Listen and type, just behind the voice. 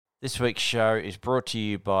This week's show is brought to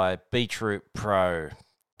you by Beetroot Pro.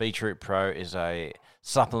 Beetroot Pro is a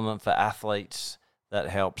supplement for athletes that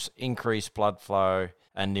helps increase blood flow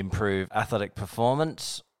and improve athletic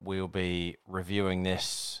performance. We'll be reviewing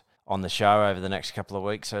this on the show over the next couple of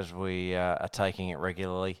weeks as we are taking it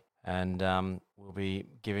regularly. And we'll be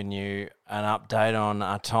giving you an update on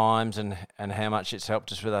our times and how much it's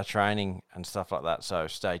helped us with our training and stuff like that. So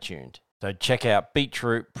stay tuned. So check out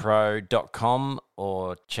beetrootpro.com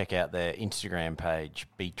or check out their Instagram page,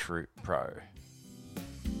 Beetroot Pro.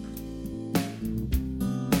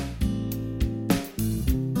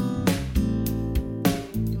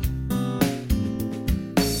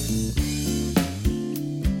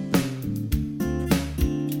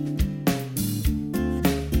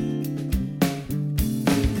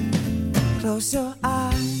 Close your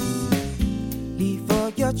eyes, leave all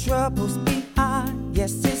your troubles behind.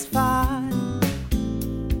 Yes, it's fine.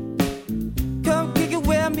 Come kick it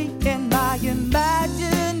with me in my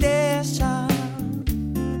imagination.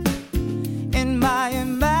 In my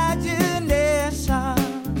imagination.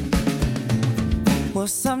 Well,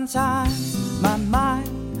 sometimes my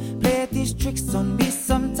mind plays these tricks on me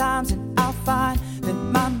sometimes, and I'll find that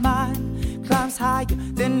my mind climbs higher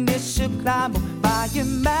than it should climb. My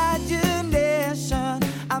imagination,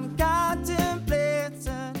 I'm contemplating.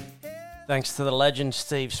 Thanks to the legend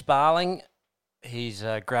Steve Sparling. He's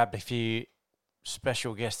grabbed a few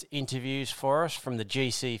special guest interviews for us from the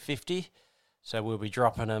GC50. So we'll be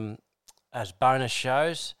dropping them as bonus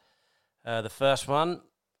shows. The first one,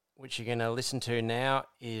 which you're going to listen to now,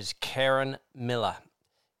 is Keryn Miller.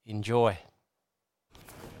 Enjoy.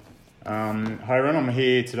 Hi everyone, I'm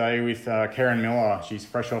here today with Keryn Miller. She's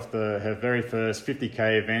fresh off her very first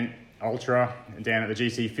 50k event, Ultra, down at the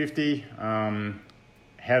GC50.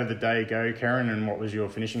 How did the day go, Keryn, and what was your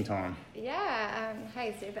finishing time? Yeah,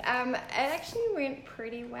 hey Steve. It actually went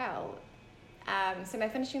pretty well. So my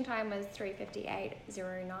finishing time was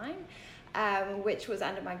 3:58.09, which was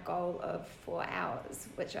under my goal of 4 hours,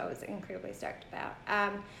 which I was incredibly stoked about.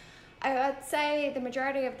 I would say the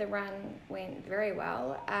majority of the run went very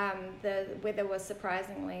well. The weather was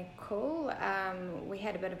surprisingly cool. We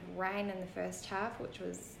had a bit of rain in the first half, which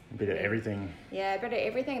was... A bit of everything. Yeah, a bit of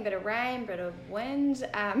everything, a bit of rain, a bit of wind.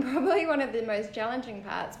 Probably one of the most challenging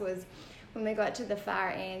parts was when we got to the far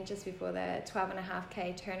end, just before the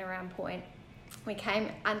 12.5k turnaround point. We came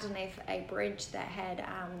underneath a bridge that had,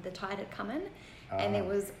 the tide had come in, and there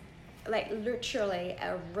was like literally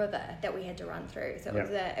a river that we had to run through. So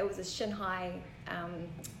it was a shin-high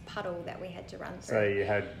puddle that we had to run through. So you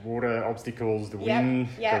had water obstacles, the wind,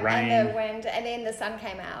 the rain. And the wind, and then the sun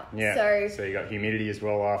came out. Yeah. So you got humidity as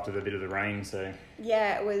well after the bit of the rain. So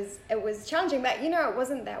yeah, it was challenging, but it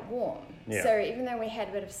wasn't that warm. Yeah. So even though we had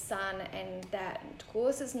a bit of sun, and that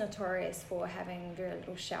course is notorious for having very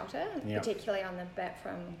little shelter, particularly on the bit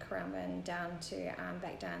from Currumbin down to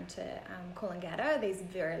back down to Coolangatta, there's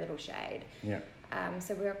very little shade. Yeah.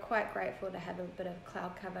 So we were quite grateful to have a bit of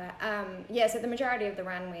cloud cover. So the majority of the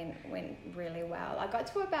run went really well. I got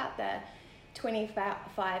to about the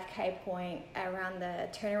 25k point around the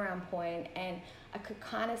turnaround point, and I could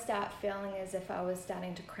kind of start feeling as if I was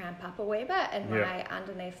starting to cramp up a wee bit in my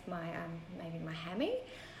underneath my maybe my hammy.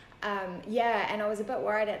 And I was a bit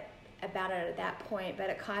worried about it at that point, but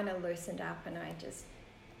it kind of loosened up, and I just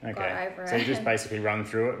got over it. So you just basically run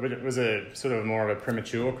through it, but it was a sort of more of a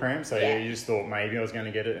premature cramp. So you just thought maybe I was going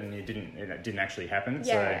to get it, and you didn't. It didn't actually happen.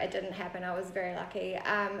 Yeah, it didn't happen. I was very lucky.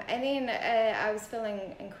 And then I was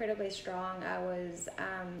feeling incredibly strong. I was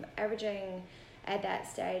averaging at that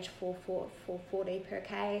stage 440 per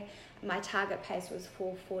k. My target pace was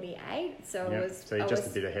 448, so it was. So you're just a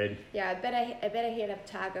bit ahead. Yeah, a bit ahead of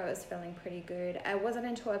target. I was feeling pretty good. It wasn't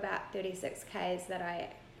until about 36 k's that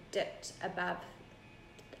I dipped above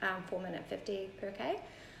 4:50 per k,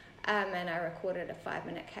 and I recorded a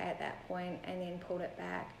 5-minute k at that point, and then pulled it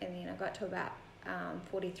back, and then I got to about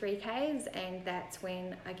 43 k's, and that's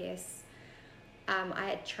when I guess I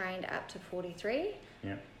had trained up to 43.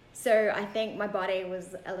 Yeah. So I think my body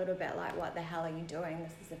was a little bit like, what the hell are you doing?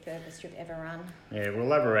 This is the furthest you've ever run. Yeah, we'll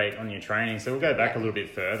elaborate on your training. So we'll go back a little bit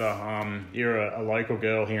further. You're a local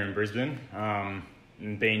girl here in Brisbane.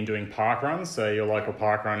 Been doing park runs, so your local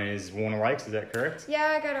park run is Warner Lakes, is that correct?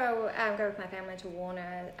 Yeah, I go with my family to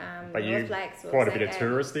Warner, but North Lakes. Quite a bit of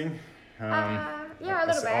touristing. Yeah, a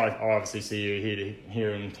little bit. I obviously see you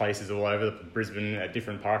here in places all over Brisbane at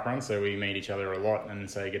different park runs, so we meet each other a lot and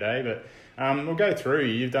say g'day. But we'll go through.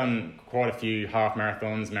 You've done quite a few half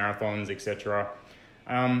marathons, etc.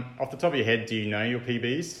 Off the top of your head, do you know your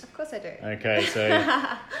PBs? Of course I do. Okay, so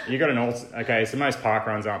you got so most park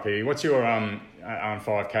runs aren't PB. What's your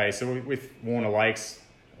 5K? So with Warner Lakes,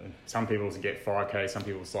 some people get 5K, some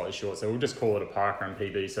people slightly short. So we'll just call it a parkrun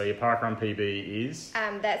PB. So your parkrun PB is?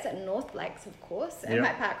 That's at North Lakes, of course. And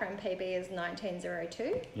my parkrun PB is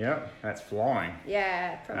 19:02. Yep, that's flying.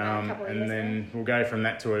 Yeah, from a couple of years And then we'll go from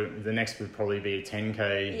that to the next would probably be a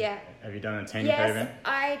 10K. Yeah. Have you done a 10K yes, event?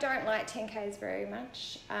 I don't like 10Ks very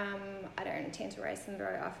much. I don't tend to race them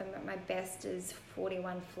very often, but my best is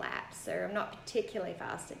 41 flat. So I'm not particularly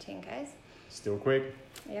fast at 10Ks. Still quick.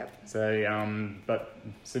 Yep.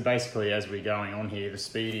 So basically, as we're going on here, the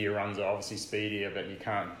speedier runs are obviously speedier, but you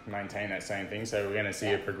can't maintain that same thing. So we're going to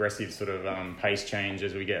see a progressive sort of pace change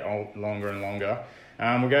as we get longer and longer.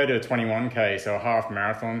 We'll go to a 21K, so a half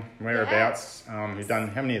marathon. Whereabouts? You've done,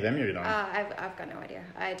 how many of them have you done? I've got no idea.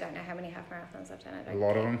 I don't know how many half marathons I've done. A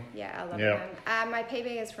lot of them? Yeah, a lot of them. My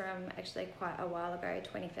PB is from actually quite a while ago,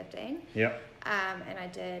 2015. Yep. And I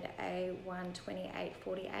did a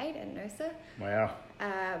 1:28:48 in Noosa. Wow.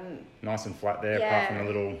 Nice and flat there, apart from the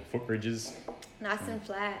little footbridges. Nice and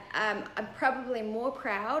flat. I'm probably more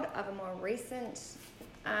proud of a more recent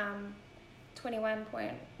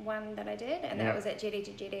 21.1 that I did, and that was at Jetty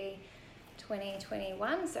to Jetty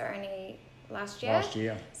 2021, so only last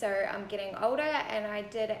year. So I'm getting older, and I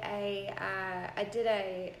did a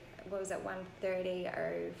what was it,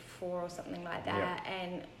 1:30:04 or something like that,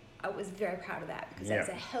 and I was very proud of that because it's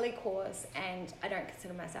a hilly course, and I don't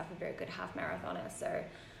consider myself a very good half marathoner, so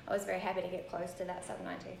I was very happy to get close to that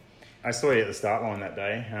sub-90. I saw you at the start line that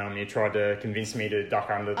day. You tried to convince me to duck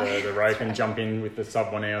under the rope and jump in with the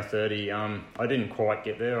sub 1 hour 30. I didn't quite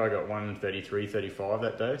get there. I got 1:33:35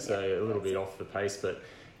 that day, so a little bit off the pace, but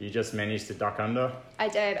you just managed to duck under. I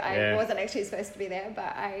did. I wasn't actually supposed to be there,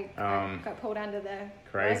 but I got pulled under the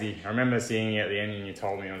crazy. rope. I remember seeing you at the end and you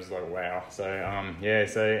told me, I was like, wow. So,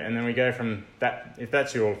 and then we go from that, if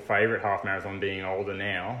that's your favourite half marathon being older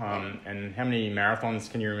now, and how many marathons,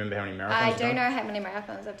 can you remember how many marathons I do know how many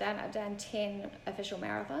marathons I've done. I've done 10 official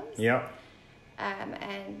marathons. Yep.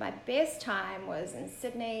 And my best time was in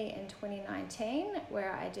Sydney in 2019,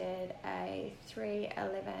 where I did a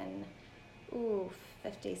 3:11,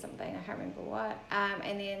 50 something, I can't remember what.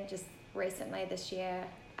 And then just recently this year,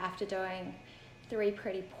 after doing 3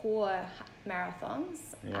 pretty poor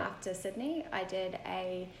marathons after Sydney, I did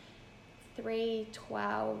a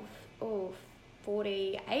 3:12,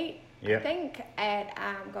 48, I think, at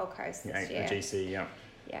Gold Coast this year. GC,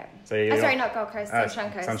 yeah. So sorry, not Gold Coast,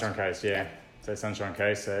 Sunshine Coast. Sunshine Coast, yeah. So Sunshine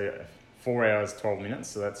Coast, so 4 hours, 12 minutes,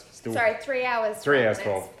 so that's still... Sorry, 3 hours, 3 hours,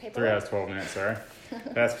 12. 3 hours, 12 minutes, sorry.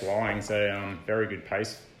 That's flying, so very good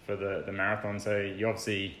pace for the marathon. So you're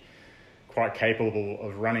obviously quite capable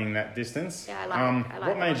of running that distance. Yeah, I like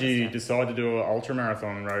what made you decide to do an ultra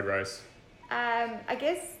marathon road race? I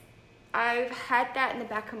guess I've had that in the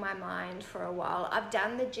back of my mind for a while. I've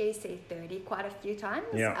done the GC30 quite a few times.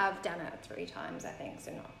 Yeah. I've done it 3 times, I think.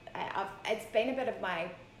 So it's been a bit of my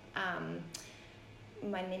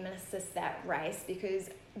nemesis, that race, because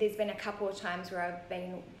there's been a couple of times where I've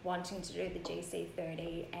been wanting to do the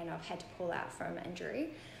GC30 and I've had to pull out from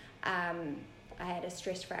injury. I had a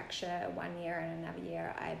stress fracture 1 year, and another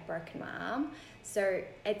year I had broken my arm. So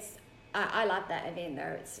I love that event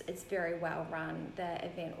though. It's very well run. The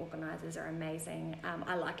event organisers are amazing.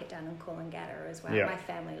 I like it down in Coolangatta as well. Yeah. My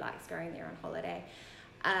family likes going there on holiday.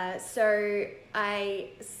 So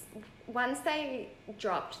once they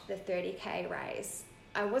dropped the 30k race,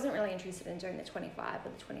 I wasn't really interested in doing the 25 or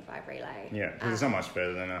the 25 relay. Yeah, because it's not much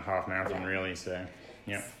better than a half marathon really, so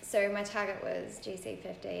yeah. So my target was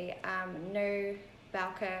GC50. No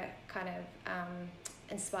Balka kind of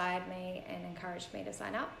inspired me and encouraged me to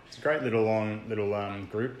sign up. It's a great little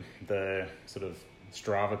group. The sort of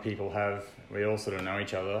Strava people have, we all sort of know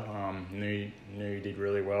each other. New did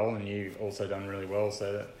really well, and you also done really well.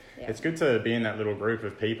 So it's good to be in that little group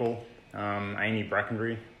of people. Amy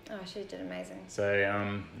Brackenbury. Oh, she did amazing.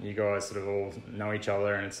 So you guys sort of all know each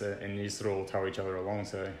other, and you sort of all tow each other along.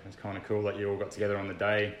 So it's kind of cool that you all got together on the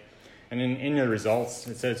day. And in the results,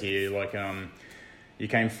 it says here like you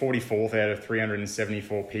came 44th out of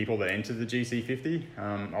 374 people that entered the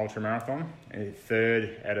GC50 ultra marathon, and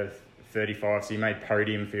 3rd out of 35. So you made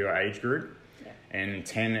podium for your age group, and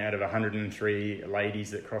 10 out of 103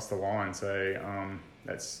 ladies that crossed the line. So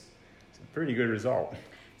that's a pretty good result.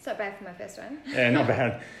 It's not bad for my first one. Yeah, not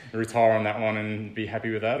bad. Retire on that one and be happy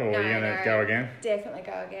with that, or are you going to go again? Definitely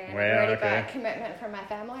go again. Wow, I've already got commitment from my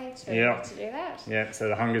family to do that. Yeah, so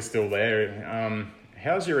the hunger's still there.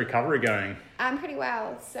 How's your recovery going? Pretty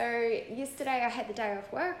well. So yesterday I had the day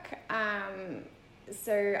off work.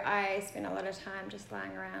 So I spent a lot of time just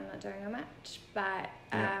lying around not doing much, but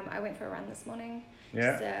I went for a run this morning.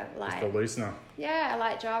 Yeah, just a loosener. Yeah, a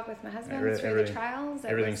light jog with my husband through the trails.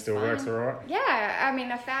 Everything still works all right? Yeah, I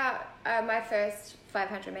mean, I felt my first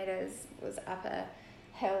 500 metres was up a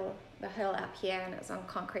hill, the hill up here, and it was on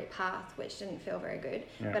concrete path, which didn't feel very good.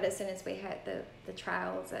 Yeah. But as soon as we hit the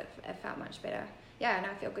trails, it felt much better. Yeah, and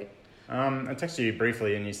I feel good. I texted you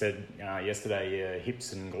briefly and you said yesterday your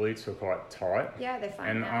hips and glutes were quite tight. Yeah, they're fine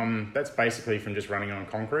And now. that's basically from just running on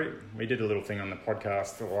concrete. We did a little thing on the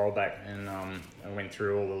podcast a while back, and I went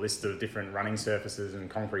through all the list of different running surfaces, and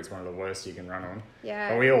concrete's one of the worst you can run on. Yeah.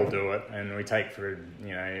 But we all do it, and we take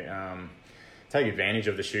advantage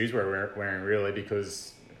of the shoes we're wearing, really,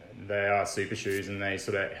 because they are super shoes and they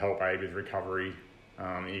sort of help aid with recovery.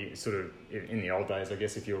 In the old days, I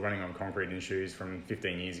guess, if you were running on concrete in shoes from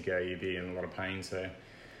 15 years ago, you'd be in a lot of pain. So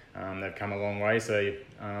they've come a long way. So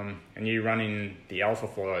and you run in the Alpha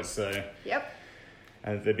Flies, so Yep.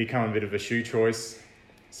 they've become a bit of a shoe choice.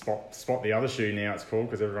 Spot the other shoe now, it's called,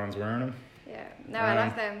 because everyone's wearing them. Yeah. No, I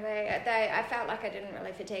like them. I felt like I didn't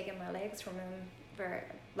really fatigue in my legs from them.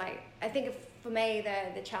 I think for me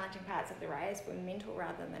the challenging parts of the race were mental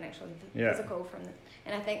rather than actually physical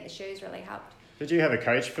and I think the shoes really helped. Did you have a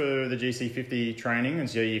coach for the GC50 training, and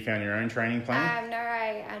so you found your own training plan? No,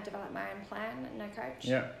 I developed my own plan, no coach.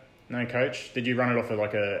 Yeah, no coach. Did you run it off of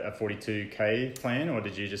like a 42k plan, or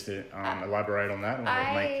did you just elaborate on that,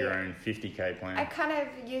 or make your own 50k plan? I kind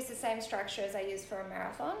of used the same structure as I used for a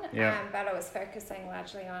marathon, but I was focusing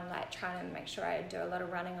largely on trying to make sure I do a lot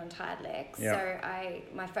of running on tired legs. Yeah. So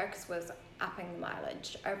my focus was upping the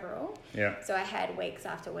mileage overall. Yeah. So I had weeks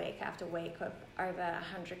after week after week of over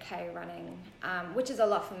 100k running, which is a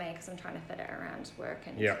lot for me because I'm trying to fit it around work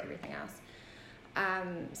and everything else.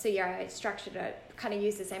 I structured it, kind of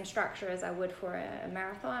used the same structure as I would for a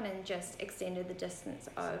marathon, and just extended the distance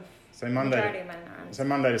of majority of my runs. So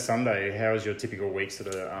Monday to Sunday, how is your typical week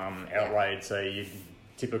sort of outlaid? So you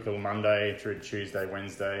typical Monday through Tuesday,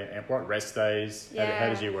 Wednesday, and what rest days? How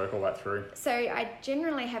did you work all that through? So I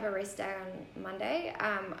generally have a rest day on Monday.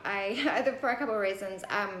 For a couple of reasons.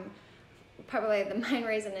 Probably the main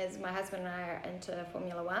reason is my husband and I are into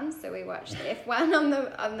Formula One, so we watch the F1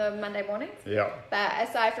 on the Monday mornings. Yeah. But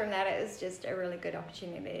aside from that, it was just a really good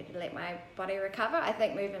opportunity to let my body recover. I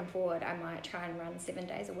think moving forward, I might try and run 7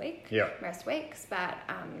 days a week, most weeks. But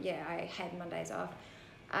I had Mondays off.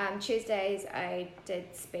 Tuesdays I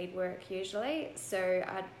did speed work usually, so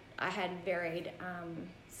I had varied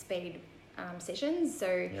speed sessions.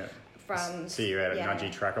 So. Yeah. So you had a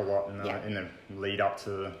nudgy track a lot in the lead up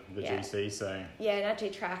to the GC, so... Yeah,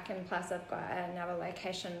 nudgy track, and plus I've got another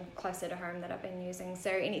location closer to home that I've been using. So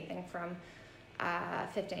anything from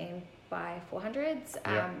 15 by 400s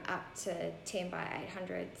up to 10 by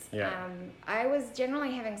 800s. Yeah. I was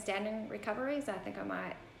generally having standing recoveries. I think I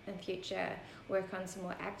might in future work on some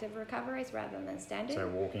more active recoveries rather than standing. So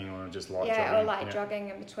walking or just light jogging? Yeah, or light jogging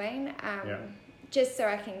in between. Just so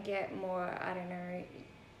I can get more,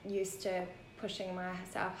 used to pushing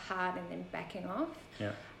myself hard and then backing off.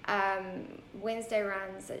 Yeah. Wednesday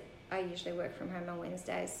runs, I usually work from home on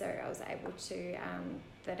Wednesdays, so I was able to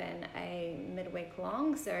fit in a midweek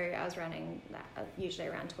long. So I was running usually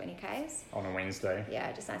around 20 Ks. On a Wednesday?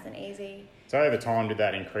 Yeah, just nice and easy. So over time, did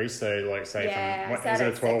that increase? So is it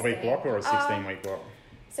a 12-week block or a 16-week block?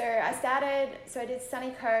 So I did Sunny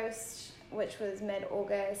Coast, which was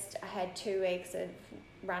mid-August. I had 2 weeks of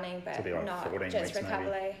running, but not just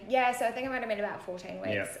recovery. Maybe. Yeah, so I think it might have been about 14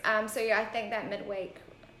 weeks. Yeah. I think that midweek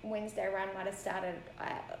Wednesday run might have started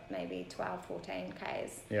at maybe 12, 14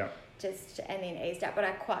 Ks. Yeah. And then eased up, but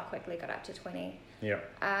I quite quickly got up to 20. Yeah.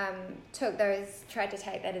 Tried to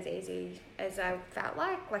take that as easy as I felt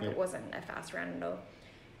like it wasn't a fast run at all.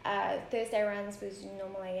 Thursday runs was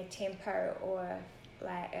normally a tempo or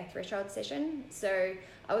like a threshold session, so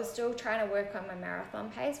I was still trying to work on my marathon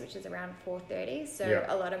pace, which is around 4:30. So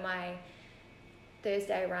a lot of my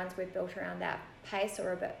Thursday runs were built around that pace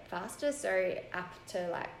or a bit faster, so up to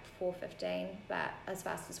like 4:15, but as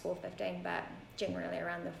fast as 4:15, but generally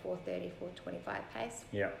around the 4:30, 4:25 pace.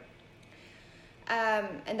 Yeah.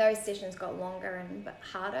 And those sessions got longer and a bit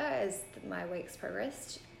harder as my weeks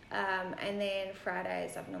progressed. And then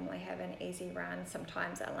Fridays I'd normally have an easy run,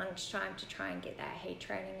 sometimes at lunchtime, to try and get that heat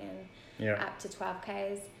training in up to 12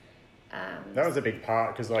 Ks. That was a big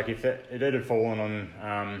part, because if it had fallen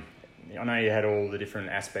on, I know you had all the different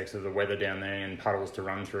aspects of the weather down there and puddles to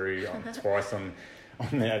run through twice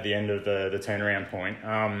at the end of the turnaround point.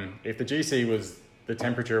 If the GC was the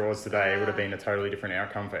temperature it was today, it would have been a totally different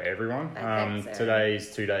outcome for everyone. I think so.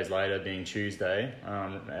 Today's 2 days later, being Tuesday,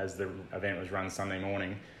 as the event was run Sunday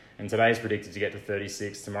morning, And today's predicted to get to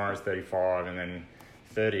 36, tomorrow's 35, and then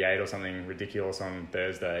 38 or something ridiculous on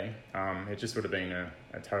Thursday. It just would have been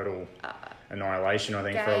a total annihilation, I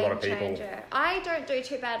think, for a lot of people. Changer. I don't do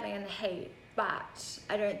too badly in the heat, but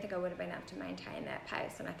I don't think I would have been able to maintain that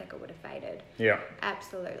pace, and I think I would have faded. Yeah.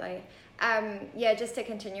 Absolutely. Just to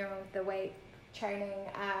continue on with the weight training,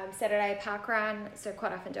 Saturday park run, so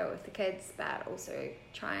quite often do it with the kids, but also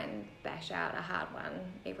try and bash out a hard one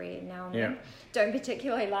every now and then. Don't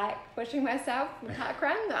particularly like pushing myself with park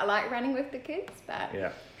run. I like running with the kids, but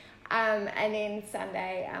and then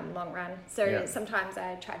Sunday long run. So sometimes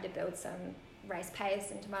I tried to build some race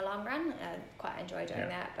pace into my long run. I quite enjoy doing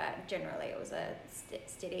that, but generally it was a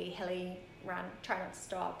steady hilly run. Try not to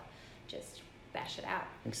stop, just bash it out.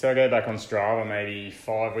 So I go back on Strava maybe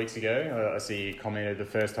 5 weeks ago. I see you commented the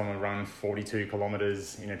first time I run 42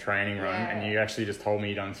 kilometres in a training run, and you actually just told me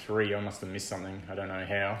you'd done 3. I must have missed something. I don't know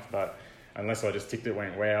how, but unless I just ticked it,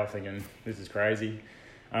 went wow, thinking this is crazy.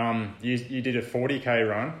 You did a 40k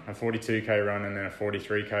run, a 42k run, and then a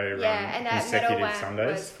 43k run. Yeah, and that middle one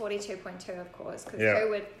Sundays. was 42.2, of course, because who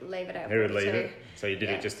would leave it at 42? Who would leave it? So you did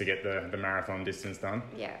it just to get the marathon distance done.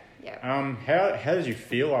 Yeah. How did you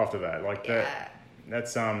feel after that? Like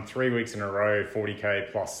that's 3 weeks in a row,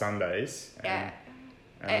 40k plus Sundays.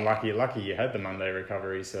 And lucky you had the Monday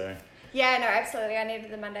recovery. So. Yeah, no, absolutely. I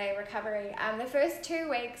needed the Monday recovery. The first 2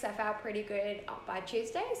 weeks I felt pretty good by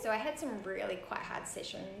Tuesday, so I had some really quite hard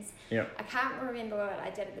sessions. Yeah. I can't remember what I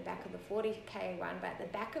did at the back of the 40k one, but at the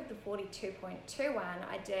back of the 42.2 one,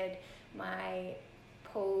 I did my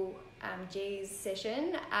pull G's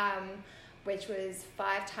session, which was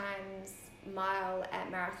 5 times mile at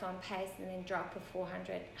marathon pace and then drop of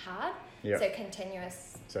 400 hard. Yeah. So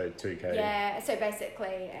continuous. So 2k. Yeah. So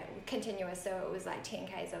basically continuous. So it was like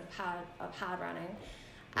 10k's of hard running.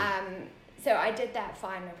 So I did that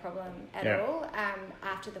fine, no problem at all.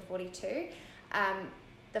 After the 42,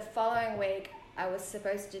 the following week I was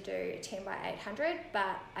supposed to do 10 by 800,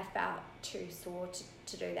 but I felt too sore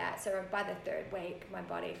to do that. So by the 3rd week, my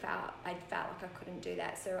body felt like I couldn't do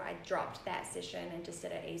that. So I dropped that session and just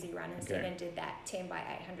did an easy run instead and did that 10 by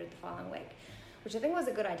 800 the following week, which I think was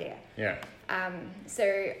a good idea. Yeah.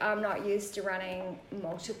 So I'm not used to running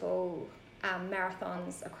multiple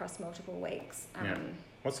marathons across multiple weeks.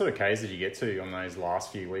 What sort of Ks did you get to on those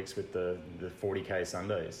last few weeks with the 40k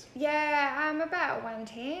Sundays? Yeah, I'm about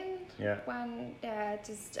 110. Yeah.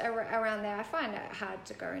 Just around there. I find it hard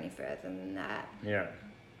to go any further than that. Yeah.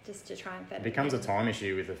 Just to try and fit it becomes a time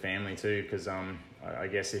issue with the family too, because I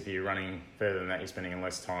guess if you're running further than that, you're spending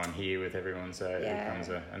less time here with everyone, so it becomes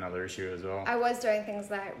another issue as well. I was doing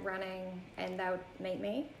things like running and they would meet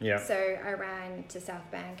me. Yeah. So I ran to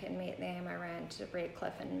South Bank and met them. I ran to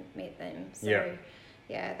Redcliffe and met them. So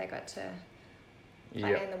they got to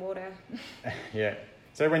play in the water. Yeah.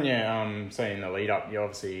 So when you say in the lead up, you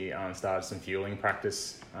obviously started some fueling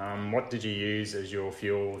practice. What did you use as your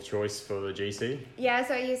fuel choice for the GC? Yeah,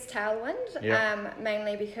 so I used Tailwind,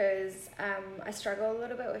 mainly because I struggle a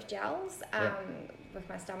little bit with gels with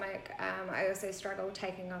my stomach. I also struggle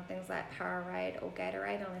taking on things like Powerade or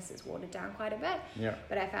Gatorade unless it's watered down quite a bit. Yeah.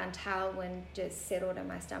 But I found Tailwind just settled in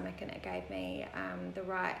my stomach and it gave me the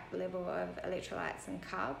right level of electrolytes and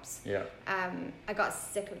carbs. Yeah. I got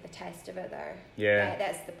sick of the taste of it though. Yeah.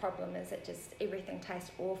 That's the problem, is it just everything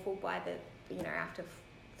tastes awful by the after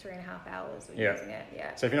 3.5 hours of using it.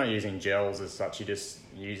 Yeah. So if you're not using gels as such, you're just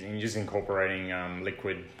incorporating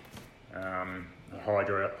liquid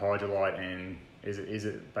hydrolyte, and is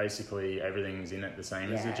it basically everything's in it the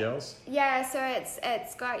same as the gels? Yeah, so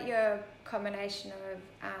it's got your combination of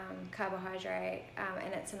carbohydrate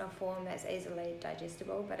and it's in a form that's easily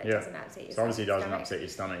digestible, but it doesn't upset your stomach. So obviously it doesn't upset your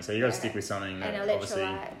stomach. So you got to stick with something that obviously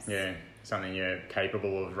something you're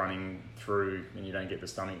capable of running through and you don't get the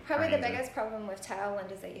stomach Probably the pains. biggest problem with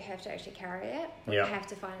Tailwind is that you have to actually carry it. Yeah. You have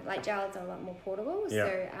to find, like, gels are a lot more portable. Yeah.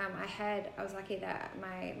 So I was lucky that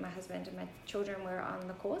my husband and my children were on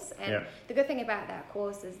the course. And the good thing about that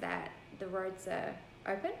course is that the roads are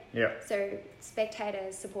open. Yeah. So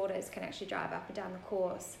spectators, supporters can actually drive up and down the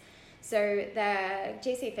course. So the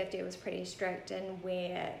GC50 was pretty strict in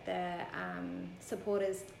where the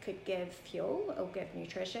supporters could give fuel or give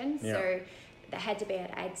nutrition. Yeah. So they had to be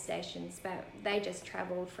at aid stations, but they just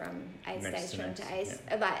travelled from aid station to aid,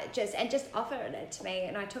 just offered it to me.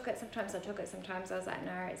 And I took it. Sometimes I was like,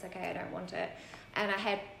 no, it's okay, I don't want it. And I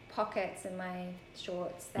had pockets in my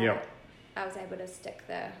shorts that I was able to stick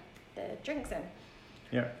the drinks in.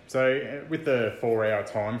 Yeah. So with the 4-hour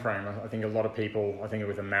time frame, I think a lot of people,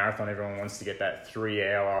 with a marathon, everyone wants to get that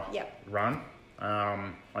 3-hour run.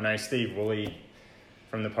 I know Steve Woolley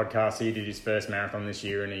from the podcast, he did his first marathon this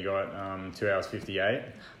year and he got 2 hours 58.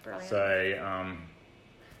 Brilliant. So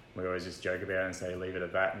we always just joke about it and say leave it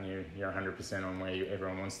at that, and you're 100% on where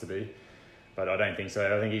everyone wants to be. But I don't think so.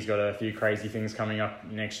 I think he's got a few crazy things coming up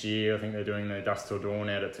next year. I think they're doing the Dusk Till Dawn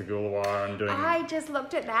out at Toogoolawah and doing... I just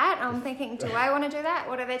looked at that. I'm thinking, do I want to do that?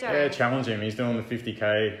 What are they doing? Yeah, challenge him. He's doing the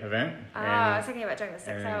 50k event. I was thinking about doing the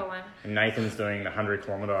 6-hour one. And Nathan's doing the 100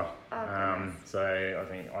 kilometre. Oh, so I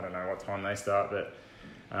don't know what time they start, but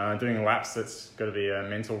doing laps, that's got to be a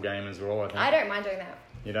mental game as well, I think. I don't mind doing that.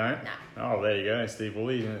 You don't? No. Oh, there you go, Steve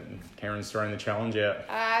Woolley. Karen's throwing the challenge out.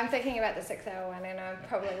 I'm thinking about the 6-hour one, and I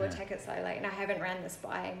probably will take it slowly. And I haven't ran this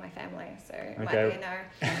by my family, so it might be a no.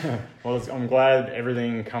 Well, I'm glad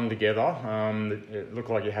everything come together. It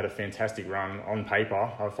looked like you had a fantastic run on paper.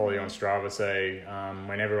 I follow you on Strava, so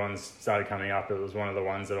when everyone started coming up, it was one of the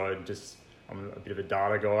ones that I'm a bit of a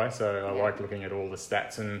data guy, so I like looking at all the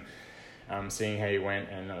stats and seeing how you went,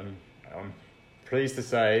 and I'm pleased to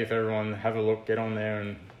say, if everyone have a look, get on there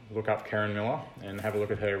and look up Keryn Miller and have a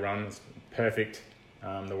look at her run. It's perfect.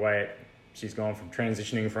 The way she's gone from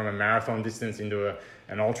transitioning from a marathon distance into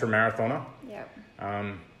an ultra marathoner. Yep.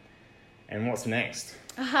 And what's next?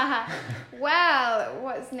 Well,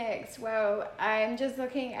 what's next? Well, I'm just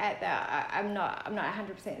looking at I'm not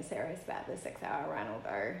 100% serious about the 6-hour run,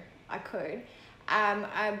 although I could. I'm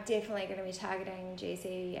definitely going to be targeting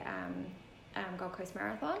GC Gold Coast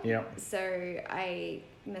Marathon. Yeah. So I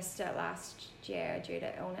missed it last year due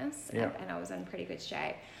to illness, and I was in pretty good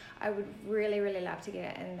shape. I would really, really love to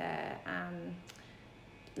get in the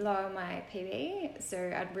lower my PB. So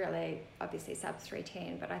I'd really, obviously sub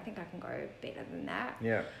 310, but I think I can go better than that.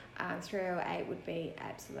 Yeah. 308 would be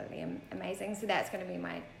absolutely amazing. So that's going to be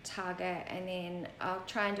my target, and then I'll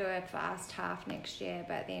try and do a fast half next year,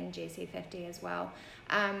 but then GC50 as well.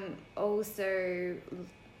 Also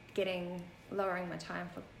lowering my time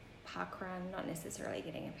for parkrun, not necessarily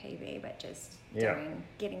getting a PB, but just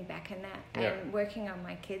getting back in that, and working on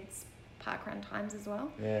my kids' parkrun times as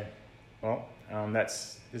well. Yeah. Well,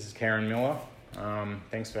 this is Keryn Miller.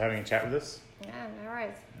 Thanks for having a chat with us. Yeah, no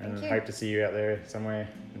worries. Thank you. And hope to see you out there somewhere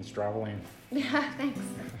in Strava land. Yeah, thanks.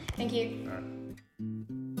 Thank you. All right.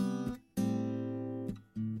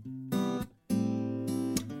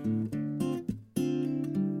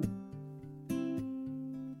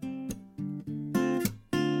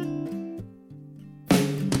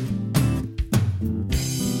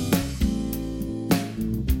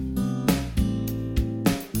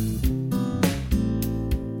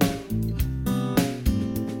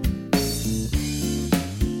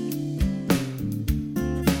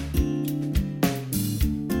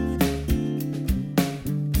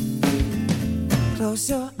 Close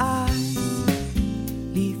your eyes,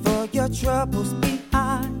 leave all your troubles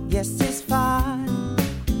behind. Yes, it's fine.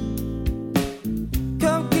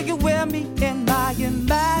 Come kick it with me in my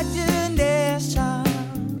imagination.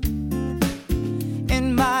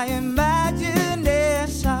 In my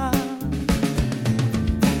imagination.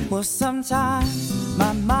 Well, sometimes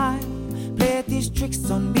my mind plays these tricks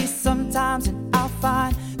on me sometimes, and I'll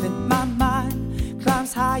find that my mind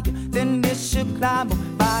climbs higher than it should climb.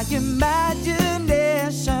 My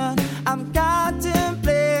imagination, I'm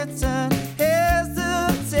contemplating,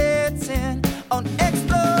 hesitating on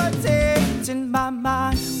exploiting my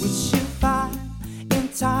mind, which you find in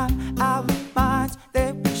time. Our minds,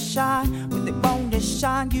 they will shine when they want to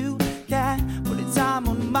shine. You can put a time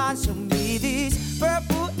on mine. Show me these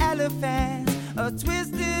purple elephants, a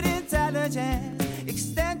twisted intelligence.